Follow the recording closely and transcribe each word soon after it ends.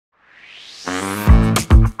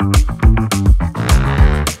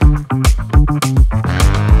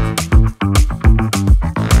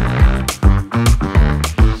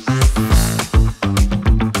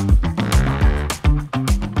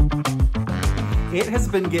It has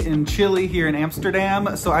been getting chilly here in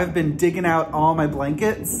Amsterdam, so I've been digging out all my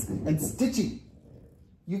blankets. And Stitchy,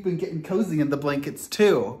 you've been getting cozy in the blankets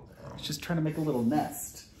too. Just trying to make a little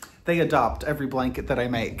nest. They adopt every blanket that I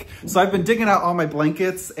make. So I've been digging out all my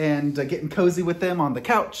blankets and getting cozy with them on the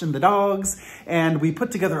couch and the dogs. And we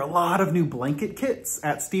put together a lot of new blanket kits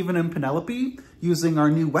at Stephen and Penelope using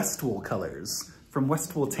our new Westwool colors from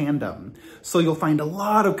Westwool Tandem. So you'll find a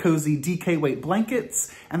lot of cozy DK weight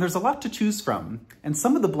blankets, and there's a lot to choose from. And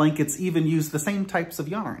some of the blankets even use the same types of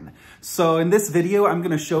yarn. So in this video, I'm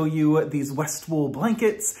gonna show you these Westwool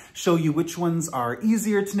blankets, show you which ones are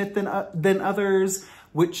easier to knit than others,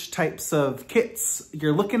 which types of kits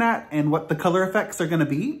you're looking at, and what the color effects are gonna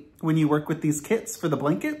be when you work with these kits for the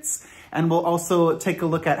blankets. And we'll also take a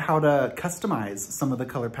look at how to customize some of the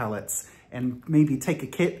color palettes and maybe take a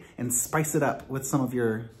kit and spice it up with some of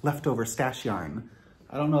your leftover stash yarn.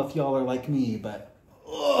 I don't know if y'all are like me, but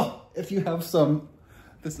if you have some,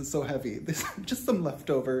 this is so heavy. This just some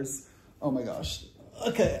leftovers. Oh my gosh.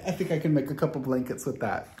 Okay, I think I can make a couple blankets with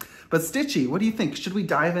that. But Stitchy, what do you think? Should we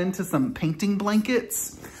dive into some painting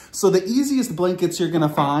blankets? So the easiest blankets you're gonna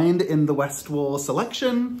find in the Westwool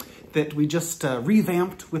selection that we just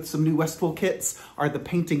revamped with some new Westwool kits are the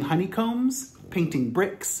Painting Honeycombs, Painting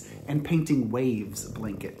Bricks, and Painting Waves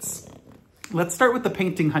blankets. Let's start with the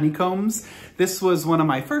Painting Honeycombs. This was one of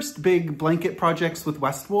my first big blanket projects with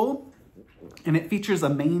Westwool, and it features a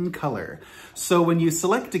main color. So when you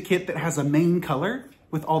select a kit that has a main color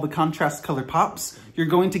with all the contrast color pops, you're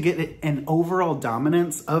going to get an overall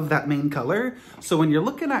dominance of that main color. So when you're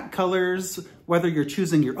looking at colors, whether you're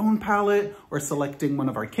choosing your own palette or selecting one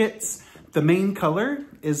of our kits, the main color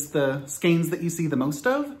is the skeins that you see the most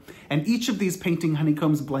of. And each of these Painting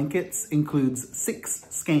Honeycombs blankets includes 6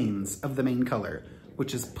 skeins of the main color,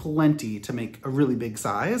 which is plenty to make a really big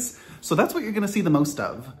size. So that's what you're gonna see the most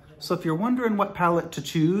of. So if you're wondering what palette to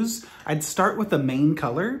choose, I'd start with the main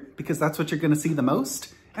color because that's what you're gonna see the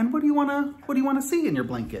most. And what do you wanna see in your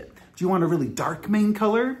blanket? Do you want a really dark main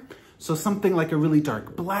color? So something like a really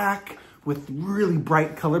dark black with really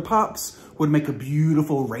bright color pops would make a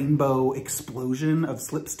beautiful rainbow explosion of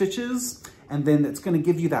slip stitches. And then it's gonna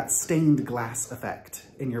give you that stained glass effect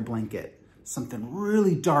in your blanket. Something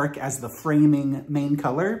really dark as the framing main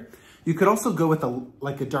color. You could also go with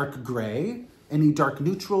a dark gray, any dark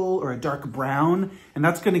neutral or a dark brown, and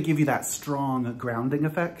that's gonna give you that strong grounding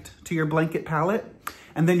effect to your blanket palette.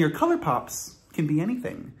 And then your color pops can be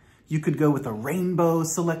anything. You could go with a rainbow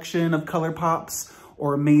selection of color pops,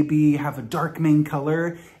 or maybe have a dark main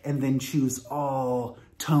color and then choose all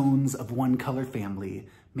tones of one color family,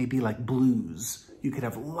 maybe like blues. You could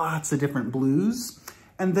have lots of different blues,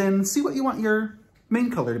 and then see what you want your main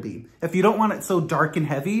color to be. If you don't want it so dark and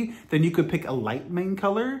heavy, then you could pick a light main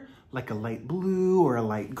color, like a light blue or a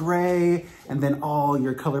light gray, and then all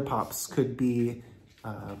your color pops could be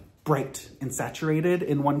bright and saturated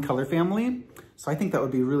in one color family. So I think that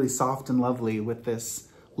would be really soft and lovely with this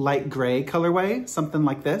light gray colorway, something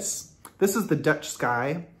like this. This is the Dutch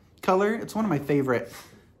Sky color. It's one of my favorite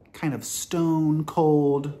kind of stone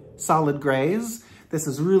cold solid grays. This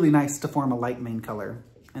is really nice to form a light main color,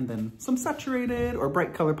 and then some saturated or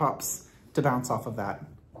bright color pops to bounce off of that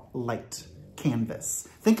light canvas.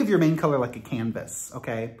 Think of your main color like a canvas,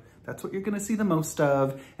 okay? That's what you're gonna see the most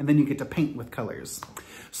of, and then you get to paint with colors.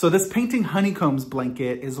 So this Painting Honeycombs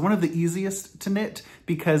blanket is one of the easiest to knit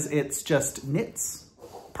because it's just knits,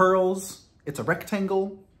 purls, it's a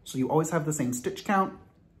rectangle, so you always have the same stitch count.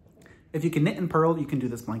 If you can knit and purl, you can do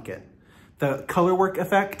this blanket. The color work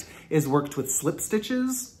effect is worked with slip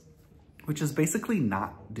stitches, which is basically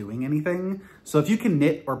not doing anything. So if you can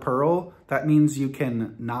knit or purl, that means you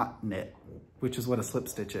can not knit, which is what a slip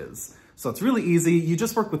stitch is. So it's really easy. You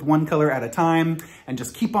just work with one color at a time and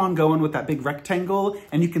just keep on going with that big rectangle,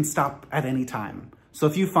 and you can stop at any time. So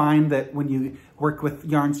if you find that when you work with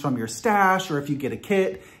yarns from your stash, or if you get a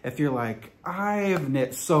kit, if you're like, I've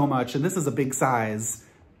knit so much and this is a big size,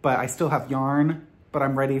 but I still have yarn, but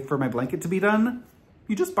I'm ready for my blanket to be done,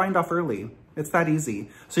 you just bind off early. It's that easy.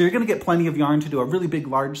 So you're gonna get plenty of yarn to do a really big,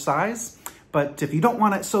 large size, but if you don't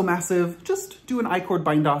want it so massive, just do an I-cord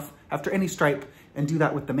bind off after any stripe and do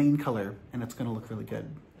that with the main color, and it's gonna look really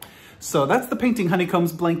good. So that's the Painting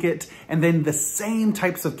Honeycombs blanket, and then the same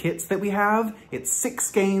types of kits that we have, it's 6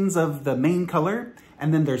 skeins of the main color,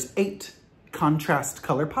 and then there's 8 contrast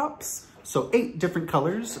color pops. So 8 different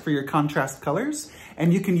colors for your contrast colors,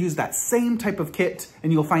 and you can use that same type of kit,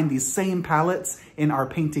 and you'll find these same palettes in our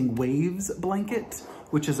Painting Waves blanket,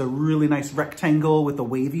 which is a really nice rectangle with a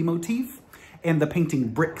wavy motif, and the Painting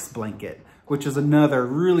Bricks blanket, which is another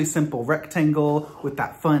really simple rectangle with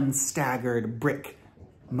that fun staggered brick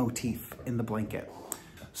motif in the blanket.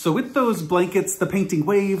 So with those blankets, the painting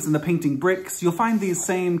waves and the painting bricks, you'll find these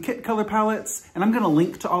same kit color palettes, and I'm gonna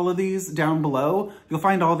link to all of these down below. You'll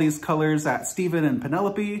find all these colors at Stephen and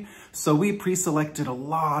Penelope. So we pre-selected a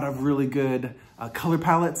lot of really good color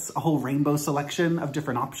palettes, a whole rainbow selection of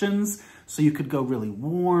different options. So you could go really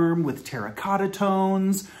warm with terracotta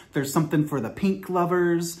tones. There's something for the pink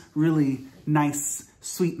lovers, really nice,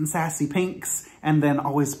 sweet and sassy pinks, and then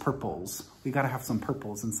always purples. We gotta have some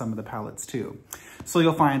purples in some of the palettes too. So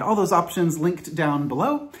you'll find all those options linked down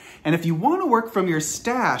below. And if you wanna work from your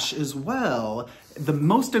stash as well, the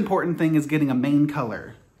most important thing is getting a main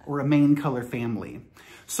color or a main color family.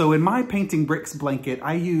 So in my painting bricks blanket,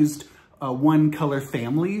 I used a one color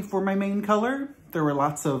family for my main color. There were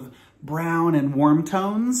lots of brown and warm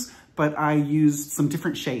tones, but I used some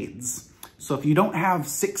different shades. So if you don't have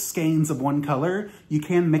 6 skeins of one color, you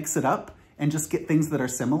can mix it up and just get things that are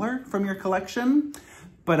similar from your collection.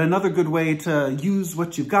 But another good way to use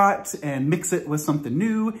what you've got and mix it with something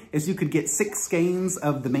new is you could get 6 skeins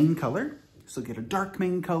of the main color. So get a dark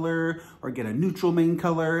main color or get a neutral main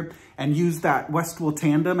color and use that Westwool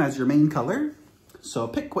Tandem as your main color. So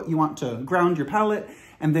pick what you want to ground your palette,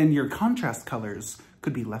 and then your contrast colors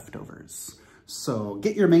could be leftovers. So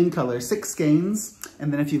get your main color, 6 skeins,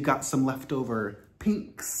 and then if you've got some leftover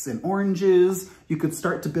pinks and oranges, you could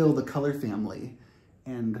start to build a color family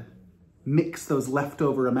and mix those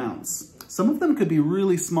leftover amounts. Some of them could be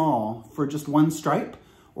really small for just one stripe,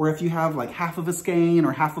 or if you have like half of a skein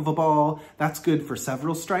or half of a ball, that's good for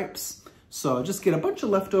several stripes. So just get a bunch of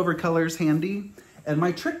leftover colors handy. And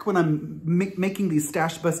my trick when I'm making these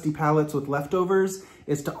Stash Busty palettes with leftovers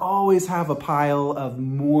is to always have a pile of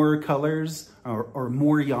more colors or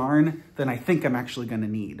more yarn than I think I'm actually gonna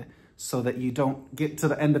need, so that you don't get to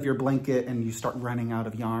the end of your blanket and you start running out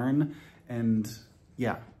of yarn. And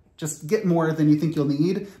yeah, just get more than you think you'll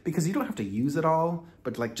need, because you don't have to use it all,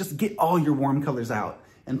 but like just get all your warm colors out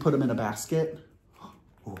and put them in a basket.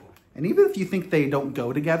 And even if you think they don't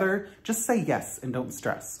go together, just say yes and don't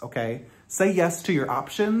stress, okay? Say yes to your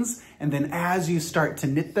options, and then as you start to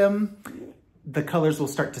knit them, the colors will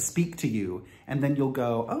start to speak to you, and then you'll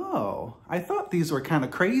go, oh, I thought these were kind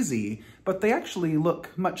of crazy, but they actually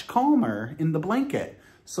look much calmer in the blanket.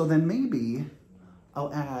 So then maybe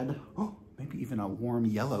I'll add, maybe even a warm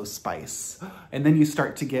yellow spice, and then you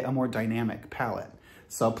start to get a more dynamic palette.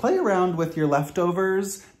 So play around with your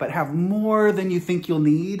leftovers, but have more than you think you'll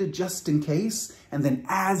need just in case. And then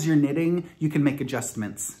as you're knitting, you can make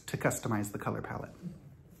adjustments to customize the color palette.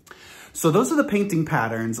 So those are the painting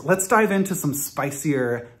patterns. Let's dive into some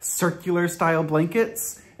spicier circular style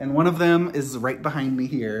blankets. And one of them is right behind me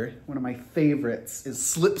here. One of my favorites is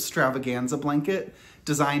Slipstravaganza Blanket,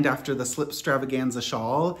 designed after the Slipstravaganza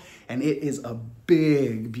shawl, and it is a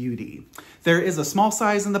big beauty. There is a small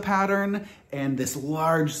size in the pattern, and this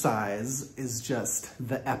large size is just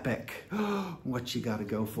the epic, what you gotta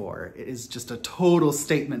go for. It is just a total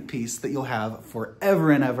statement piece that you'll have forever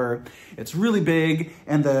and ever. It's really big,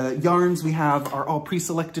 and the yarns we have are all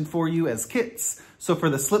pre-selected for you as kits. So for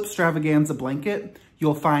the Slipstravaganza Blanket,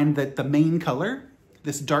 you'll find that the main color,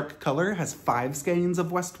 this dark color, has 5 skeins of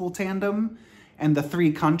Westwool Tandem, and the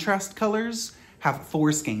 3 contrast colors have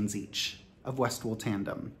 4 skeins each of Westwool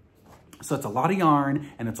Tandem. So it's a lot of yarn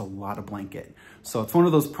and it's a lot of blanket. So it's one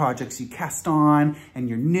of those projects you cast on and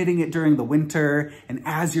you're knitting it during the winter, and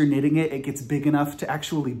as you're knitting it, it gets big enough to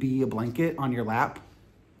actually be a blanket on your lap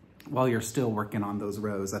while you're still working on those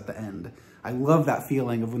rows at the end. I love that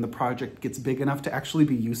feeling of when the project gets big enough to actually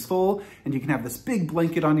be useful, and you can have this big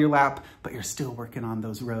blanket on your lap, but you're still working on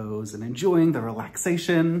those rows and enjoying the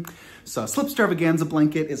relaxation. So Slipstravaganza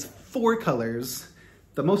Blanket is 4 colors.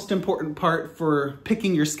 The most important part for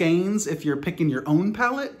picking your skeins, if you're picking your own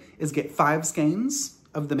palette, is get 5 skeins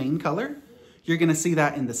of the main color. You're gonna see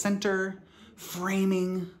that in the center,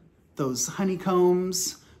 framing those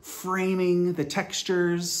honeycombs, framing the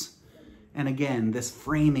textures, and again, this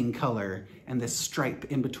framing color and this stripe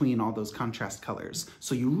in between all those contrast colors.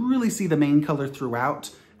 So you really see the main color throughout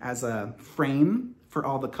as a frame for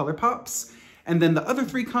all the color pops. And then the other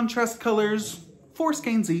 3 contrast colors, 4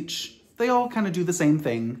 skeins each, they all kind of do the same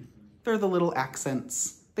thing. They're the little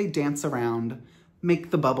accents. They dance around,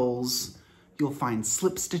 make the bubbles. You'll find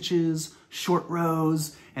slip stitches, short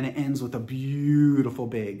rows, and it ends with a beautiful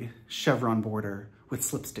big chevron border with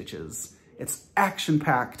slip stitches. It's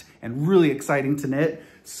action-packed and really exciting to knit.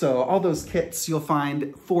 So all those kits, you'll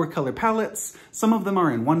find 4 color palettes. Some of them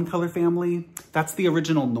are in 1 color family. That's the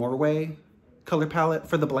original Norway color palette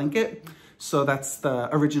for the blanket. So that's the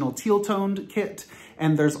original teal-toned kit.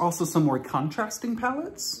 And there's also some more contrasting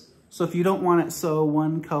palettes. So if you don't want it so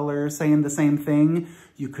one color saying the same thing,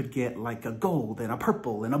 You could get like a gold and a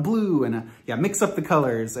purple and a blue and yeah, mix up the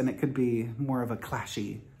colors and it could be more of a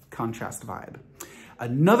clashy contrast vibe.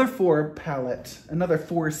 Another 4 palette, another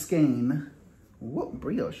 4 skein. Whoa,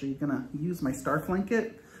 Brioche, are you gonna use my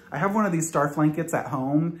Starlanket? I have one of these Starlankets at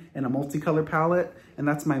home in a multicolor palette, and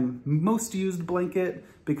that's my most used blanket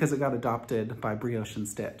because it got adopted by Brioche and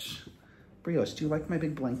Stitch. Brioche, do you like my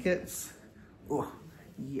big blankets? Oh,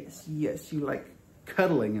 yes, yes, you like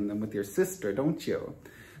cuddling in them with your sister, don't you?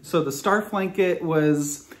 So the Starlanket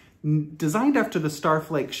was designed after the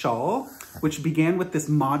Starflake shawl, which began with this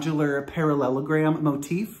modular parallelogram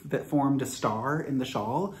motif that formed a star in the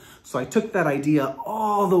shawl. So I took that idea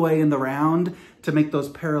all the way in the round to make those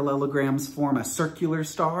parallelograms form a circular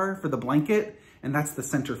star for the blanket, and that's the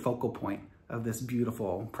center focal point of this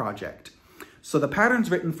beautiful project. So the pattern's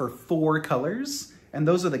written for 4 colors, and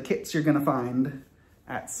those are the kits you're gonna find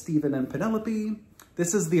at Stephen and Penelope.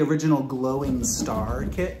 This is the original glowing star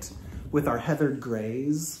kit with our heathered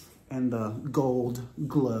grays and the gold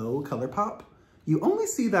glow color pop. You only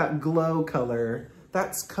see that glow color,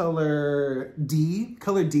 that's color D.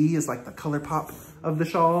 Color D is like the color pop of the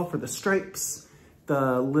shawl for the stripes,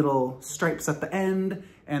 the little stripes at the end,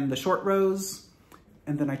 and the short rows.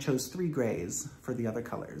 And then I chose 3 grays for the other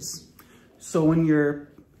colors. So when you're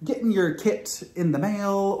getting your kit in the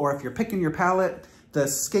mail, or if you're picking your palette, the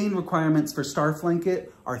skein requirements for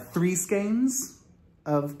Starlanket are 3 skeins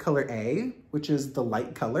of color A, which is the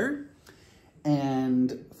light color,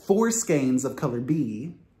 and 4 skeins of color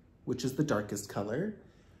B, which is the darkest color,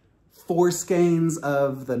 4 skeins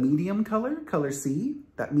of the medium color, color C,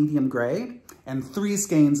 that medium gray, and 3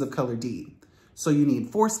 skeins of color D. So you need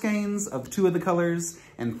 4 skeins of 2 of the colors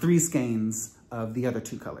and 3 skeins of the other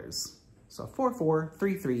 2 colors. So 4, 4,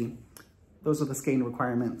 3, 3, those are the skein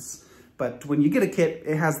requirements. But when you get a kit,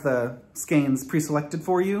 it has the skeins pre-selected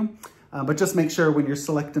for you. But just make sure when you're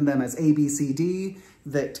selecting them as A, B, C, D,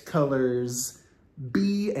 that colors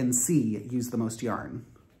B and C use the most yarn.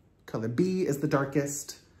 Color B is the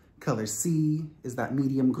darkest. Color C is that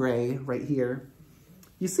medium gray right here.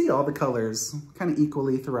 You see all the colors kind of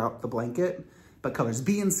equally throughout the blanket, but colors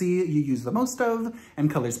B and C you use the most of,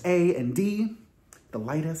 and colors A and D, the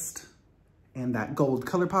lightest, and that gold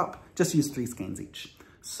color pop, just use 3 skeins each.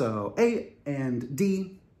 So A and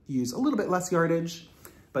D use a little bit less yardage,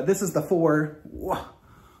 but this is the 4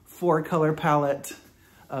 color palette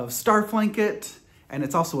of Starlanket, and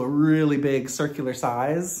it's also a really big circular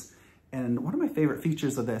size. And one of my favorite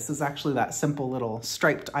features of this is actually that simple little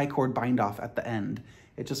striped I-cord bind off at the end.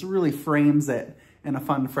 It just really frames it in a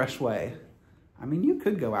fun, fresh way. I mean, you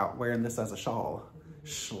could go out wearing this as a shawl,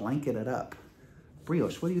 schlanket it up.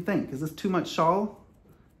 Brioche, what do you think? Is this too much shawl?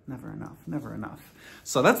 Never enough, never enough.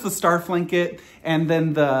 So that's the Starlanket. And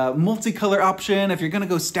then the multicolor option, if you're gonna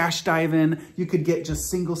go stash diving, you could get just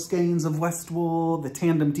single skeins of West wool, the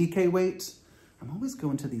tandem DK weight. I'm always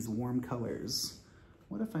going to these warm colors.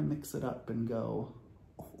 What if I mix it up and go,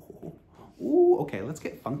 ooh, okay, let's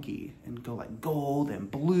get funky and go like gold and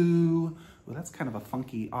blue. Well, that's kind of a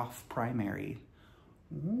funky off primary.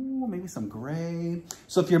 Ooh, maybe some gray.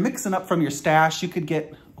 So if you're mixing up from your stash, you could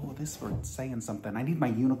get, oh, this word's saying something. I need my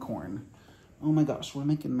unicorn. Oh my gosh, we're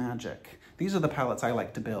making magic. These are the palettes I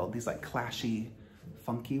like to build, these like clashy,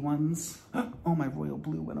 funky ones. Oh, my royal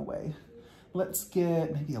blue went away. Let's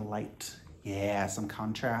get maybe a light. Yeah, some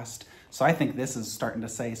contrast. So I think this is starting to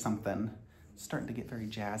say something. It's starting to get very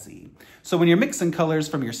jazzy. So when you're mixing colors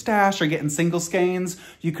from your stash or getting single skeins,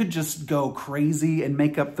 you could just go crazy and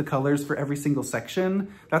make up the colors for every single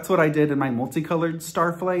section. That's what I did in my multicolored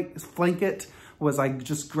Starlanket, was I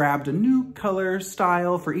just grabbed a new color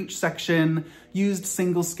style for each section, used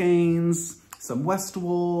single skeins, some West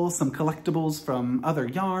wool, some collectibles from other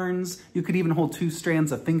yarns. You could even hold 2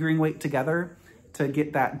 strands of fingering weight together to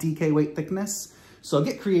get that DK weight thickness. So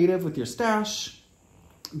get creative with your stash,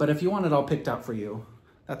 but if you want it all picked out for you,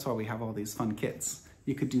 that's why we have all these fun kits.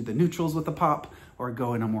 You could do the neutrals with the pop or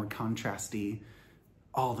go in a more contrasty,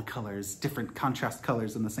 all the colors, different contrast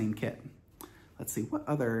colors in the same kit. Let's see, what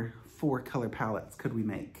other 4 color palettes could we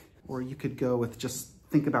make? Or you could go with just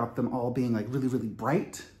think about them all being like really, really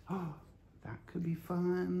bright. Oh, that could be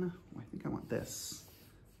fun. Oh, I think I want this.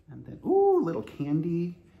 And then, ooh, little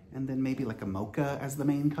candy. And then maybe like a mocha as the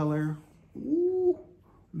main color. Ooh,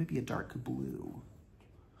 maybe a dark blue.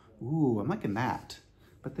 Ooh, I'm liking that.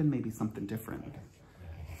 But then maybe something different.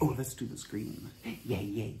 Oh, let's do this green. Yeah,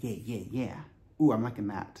 yeah, yeah, yeah, yeah. Ooh, I'm liking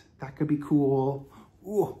that. That could be cool.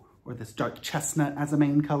 Ooh, or this dark chestnut as a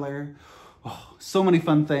main color. Oh, so many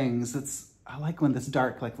fun things. I like when this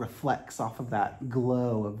dark like reflects off of that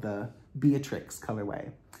glow of the Beatrix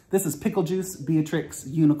colorway. This is Pickle Juice, Beatrix,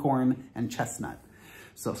 Unicorn, and Chestnut.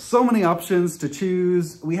 So many options to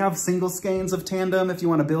choose. We have single skeins of tandem if you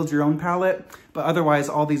want to build your own palette, but otherwise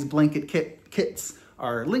all these blanket kits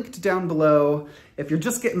are linked down below. If you're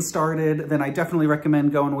just getting started, then I definitely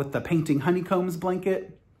recommend going with the Painting Honeycombs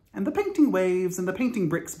blanket. And the Painting Waves and the Painting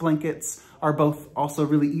Bricks blankets are both also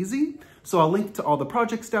really easy. So I'll link to all the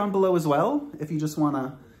projects down below as well, if you just want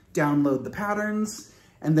to download the patterns.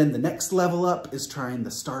 And then the next level up is trying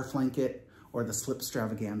the Starlanket or the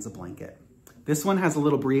Slipstravaganza blanket. This one has a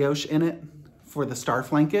little brioche in it for the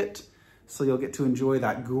Starlanket, so you'll get to enjoy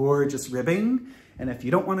that gorgeous ribbing. And if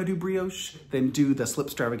you don't want to do brioche, then do the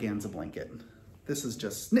Slipstravaganza blanket. This is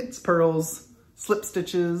just knits, purls, slip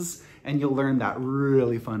stitches, and you'll learn that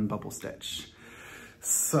really fun bubble stitch.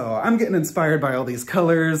 So I'm getting inspired by all these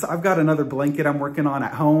colors. I've got another blanket I'm working on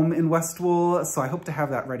at home in Westwool, so I hope to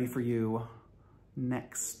have that ready for you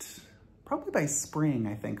probably by spring,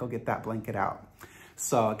 I think I'll get that blanket out.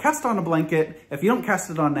 So cast on a blanket. If you don't cast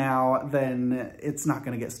it on now, then it's not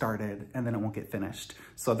gonna get started and then it won't get finished.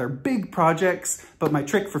 So they're big projects, but my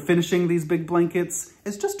trick for finishing these big blankets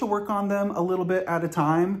is just to work on them a little bit at a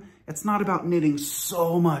time. It's not about knitting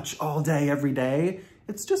so much all day, every day.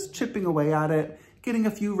 It's just chipping away at it, getting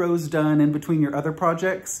a few rows done in between your other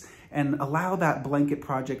projects, and allow that blanket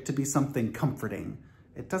project to be something comforting.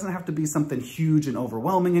 It doesn't have to be something huge and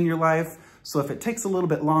overwhelming in your life. So if it takes a little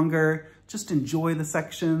bit longer, just enjoy the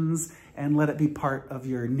sections and let it be part of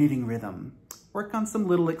your knitting rhythm. Work on some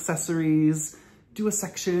little accessories, do a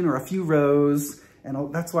section or a few rows.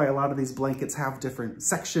 And that's why a lot of these blankets have different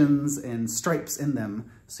sections and stripes in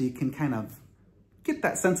them. So you can kind of get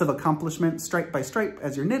that sense of accomplishment stripe by stripe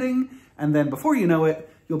as you're knitting. And then before you know it,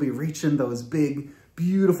 you'll be reaching those big,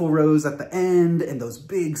 beautiful rows at the end and those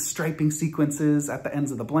big striping sequences at the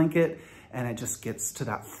ends of the blanket. And it just gets to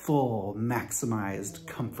that full maximized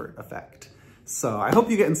comfort effect. So I hope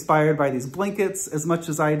you get inspired by these blankets as much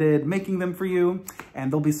as I did making them for you.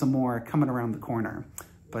 And there'll be some more coming around the corner.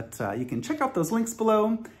 But you can check out those links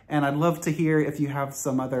below. And I'd love to hear if you have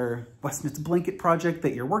some other Westknits blanket project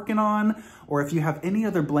that you're working on, or if you have any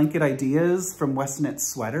other blanket ideas from Westknits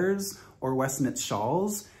sweaters or Westknits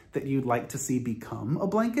shawls that you'd like to see become a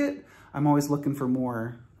blanket. I'm always looking for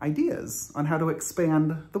more ideas on how to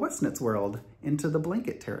expand the Westknits world into the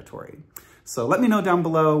blanket territory. So let me know down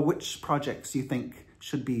below which projects you think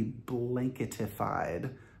should be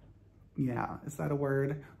blanketified. Yeah, is that a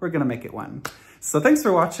word? We're gonna make it one. So thanks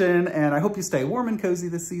for watching, and I hope you stay warm and cozy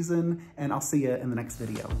this season, and I'll see you in the next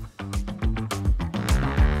video.